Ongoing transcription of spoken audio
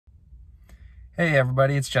Hey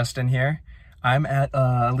everybody, it's Justin here. I'm at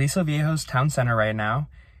Aliso Viejo's town center right now,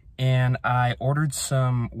 and I ordered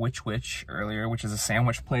some Which earlier, which is a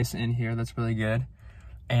sandwich place in here that's really good.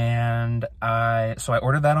 And I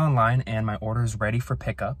ordered that online, and my order is ready for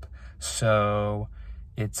pickup. So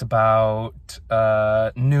it's about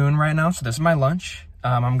noon right now, so this is my lunch.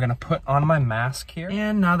 I'm gonna put on my mask here,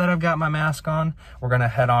 and now that I've got my mask on, we're gonna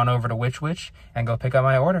head on over to Which and go pick up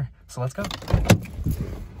my order. So let's go.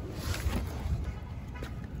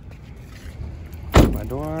 My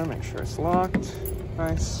door, make sure it's locked.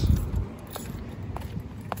 Nice.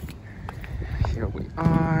 Here we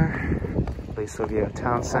are, Aliso Viejo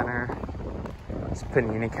Town Center. This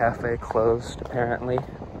Panini Cafe closed apparently. I'm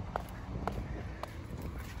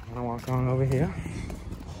gonna walk on over here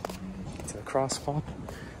to the crosswalk.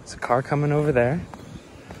 There's a car coming over there.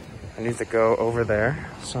 I need to go over there,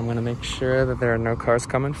 so I'm gonna make sure that there are no cars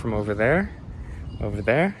coming from over there, over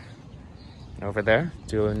there, and over there.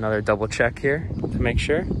 Do another double check here to make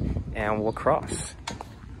sure, and we'll cross.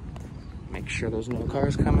 Make sure there's no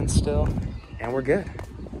cars coming still, and we're good.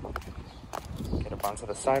 Get up onto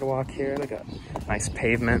the sidewalk here. They got nice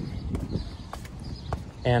pavement.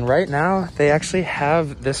 And right now, they actually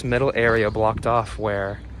have this middle area blocked off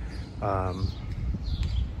where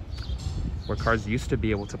cars used to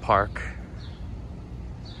be able to park.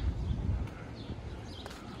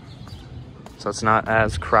 So it's not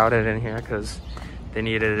as crowded in here because they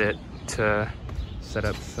needed it to set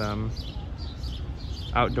up some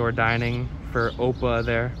outdoor dining for Opa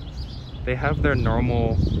there. They have their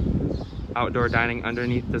normal outdoor dining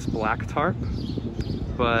underneath this black tarp,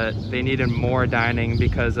 but they needed more dining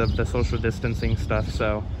because of the social distancing stuff,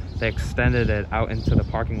 so they extended it out into the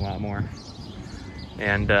parking lot more.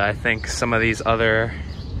 And I think some of these other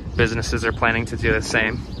businesses are planning to do the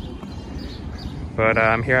same. But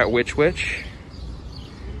I'm here at Which,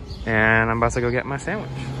 and I'm about to go get my sandwich.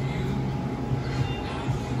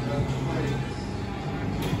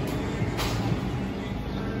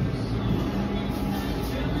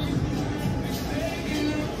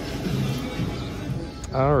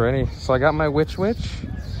 Alrighty, so I got my Which.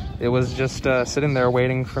 It was just sitting there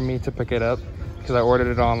waiting for me to pick it up because I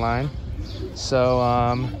ordered it online.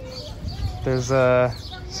 So there's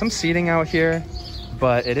some seating out here,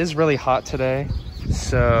 but it is really hot today.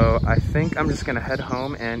 So I think I'm just gonna head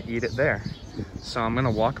home and eat it there. So I'm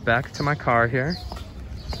gonna walk back to my car here,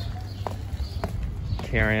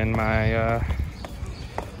 carrying my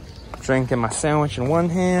drink and my sandwich in one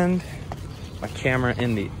hand, my camera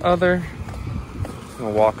in the other. I'm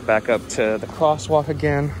gonna walk back up to the crosswalk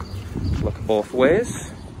again, look both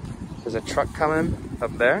ways. There's a truck coming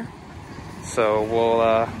up there, so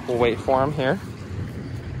we'll wait for him here.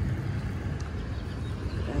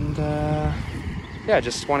 And yeah,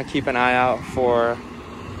 just want to keep an eye out for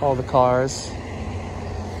all the cars.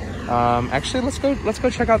 Actually, let's go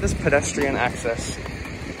check out this pedestrian access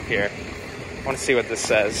here. I want to see what this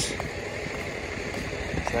says. So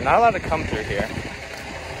they're not allowed to come through here.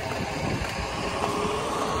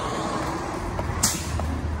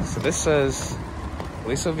 So this says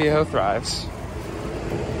Aliso Viejo thrives.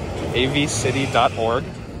 avcity.org,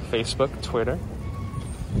 Facebook, Twitter,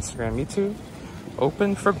 Instagram, YouTube.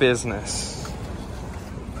 Open for business.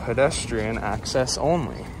 Pedestrian access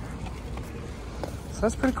only. So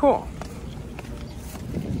that's pretty cool.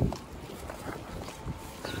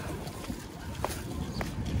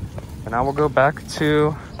 And now we'll go back to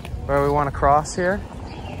where we want to cross here.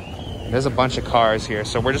 There's a bunch of cars here,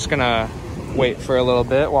 so we're just gonna wait for a little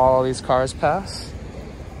bit while all these cars pass.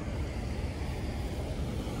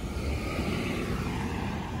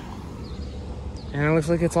 And it looks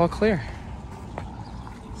like it's all clear.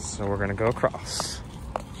 So we're gonna go across.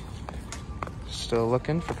 Still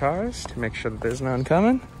looking for cars to make sure that there's none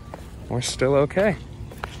coming. We're still okay.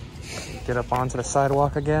 Get up onto the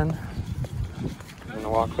sidewalk again. I'm gonna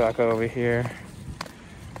walk back over here.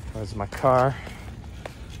 There's my car.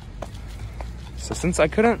 So since I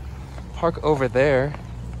couldn't park over there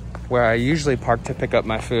where I usually park to pick up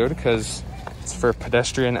my food because it's for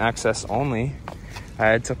pedestrian access only, I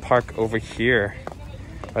had to park over here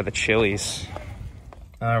by the Chili's.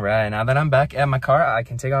 All right, now that I'm back at my car, I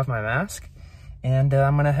can take off my mask, and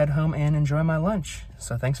I'm gonna head home and enjoy my lunch.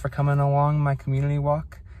 So thanks for coming along my community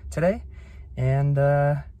walk today, and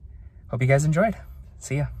hope you guys enjoyed.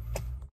 See ya.